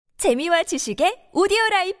재미와 지식의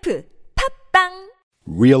오디오라이프 팝빵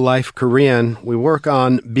Real Life Korean. We work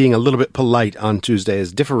on being a little bit polite on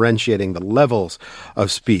Tuesdays, differentiating the levels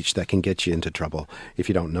of speech that can get you into trouble if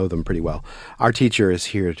you don't know them pretty well. Our teacher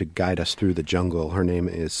is here to guide us through the jungle. Her name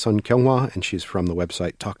is Sun Kyunghwa, and she's from the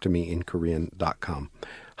website talktomeinkorean.com.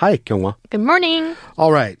 Hi, Kyunghwa. Good morning.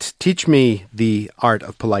 All right, teach me the art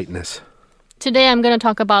of politeness. Today I'm going to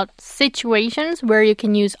talk about situations where you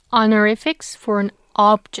can use honorifics for an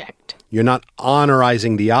object. You're not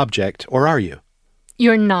honorizing the object, or are you?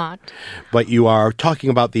 You're not. But you are talking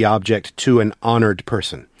about the object to an honored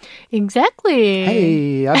person. Exactly.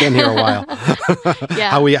 Hey, I've been here a while. Yeah.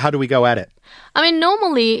 How do we go at it? I mean,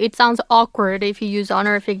 normally it sounds awkward if you use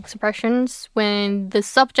honorific expressions when the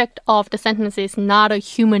subject of the sentence is not a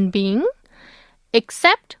human being,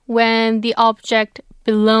 except when the object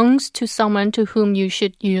belongs to someone to whom you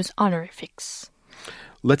should use honorifics.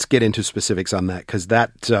 Let's get into specifics on that, because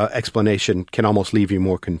that explanation can almost leave you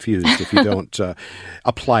more confused if you don't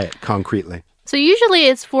apply it concretely. So usually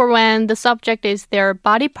it's for when the subject is their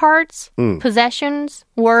body parts, possessions,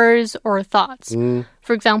 words, or thoughts.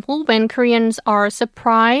 For example, when Koreans are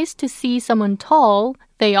surprised to see someone tall,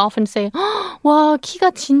 they often say, 와,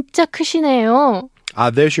 키가 진짜 크시네요.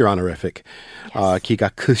 There's your honorific.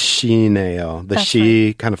 키가 크시네요. The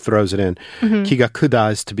she kind of throws it in. 키가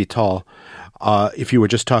크다 is to be tall. If you were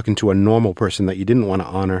just talking to a normal person that you didn't want to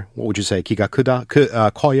honor, what would you say? 키가 크다?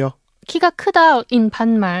 커요? 키가 크다 in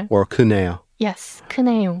반말. Or 크네요? Yes,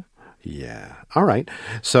 크네요. Yeah. All right.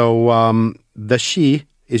 So the she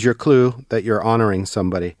is your clue that you're honoring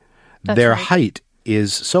somebody. That's Their right. height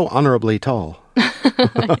is so honorably tall.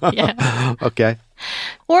 Yeah. Okay.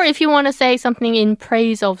 Or if you want to say something in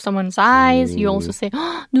praise of someone's eyes, you also say,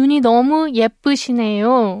 눈이 너무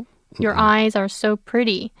예쁘시네요. Your eyes are so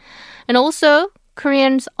pretty. And also,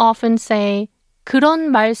 Koreans often say, 그런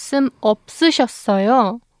말씀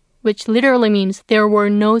없으셨어요, which literally means there were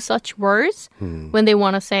no such words when they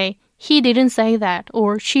want to say, he didn't say that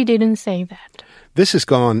or she didn't say that. This has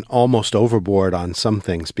gone almost overboard on some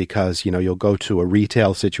things because, you'll go to a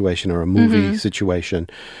retail situation or a movie situation,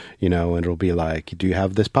 and it'll be like, do you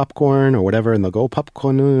have this popcorn or whatever? And they'll go,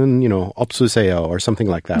 popcorn은, 없으세요 or something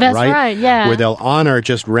like that, That's right? right, yeah. Where they'll honor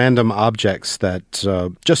just random objects that,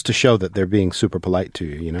 just to show that they're being super polite to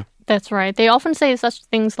you, That's right. They often say such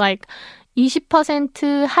things like,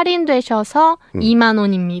 20% 할인되셔서 2만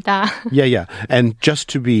원입니다. Yeah. And just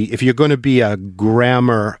to be, if you're going to be a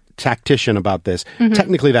grammar tactician about this,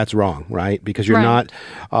 technically that's wrong, right? Because you're Right.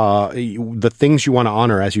 not, the things you want to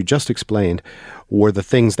honor, as you just explained, were the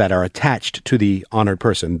things that are attached to the honored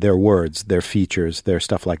person, their words, their features, their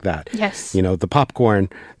stuff like that. Yes. The popcorn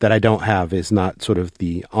that I don't have is not sort of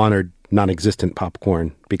the honored, non-existent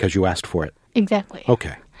popcorn because you asked for it. Exactly.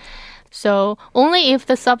 Okay. So only if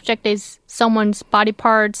the subject is someone's body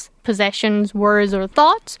parts, possessions, words, or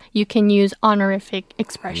thoughts, you can use honorific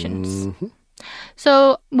expressions.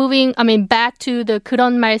 So back to the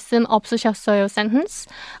그런 말씀 없으셨어요 sentence.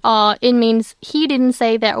 It means he didn't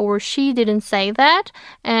say that or she didn't say that.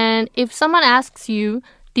 And if someone asks you,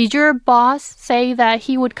 did your boss say that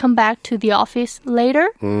he would come back to the office later?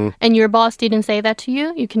 And your boss didn't say that to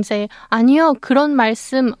you? You can say, 아니요, 그런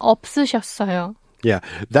말씀 없으셨어요. Yeah,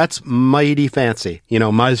 that's mighty fancy.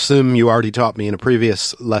 말씀, you already taught me in a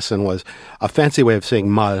previous lesson, was a fancy way of saying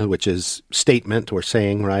말, which is statement or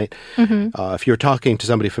saying, right? If you're talking to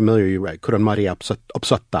somebody familiar, you write 그런 말이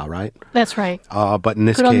없었다, right? That's right. But in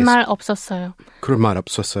this 그런 case, 말 없었어요. 그런 말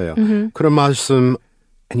없었어요. 그런 말씀,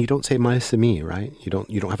 and you don't say 말씀이, right? You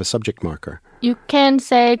don't have a subject marker. You can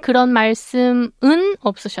say 그런 말씀은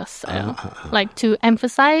없으셨어요. Like to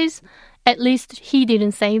emphasize. At least he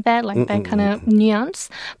didn't say that, like that kind of nuance.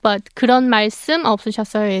 But 그런 말씀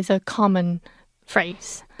없으셨어요 is a common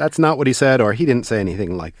phrase. That's not what he said, or he didn't say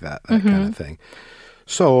anything like that kind of thing.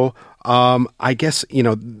 So, I guess,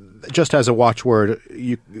 just as a watchword,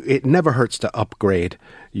 it never hurts to upgrade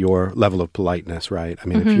your level of politeness, right? I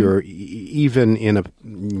mean, if you're even in a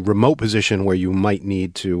remote position where you might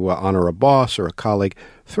need to honor a boss or a colleague,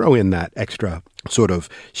 throw in that extra sort of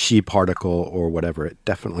she particle or whatever. It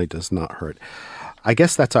definitely does not hurt. I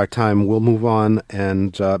guess that's our time. We'll move on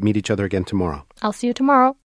and meet each other again tomorrow. I'll see you tomorrow.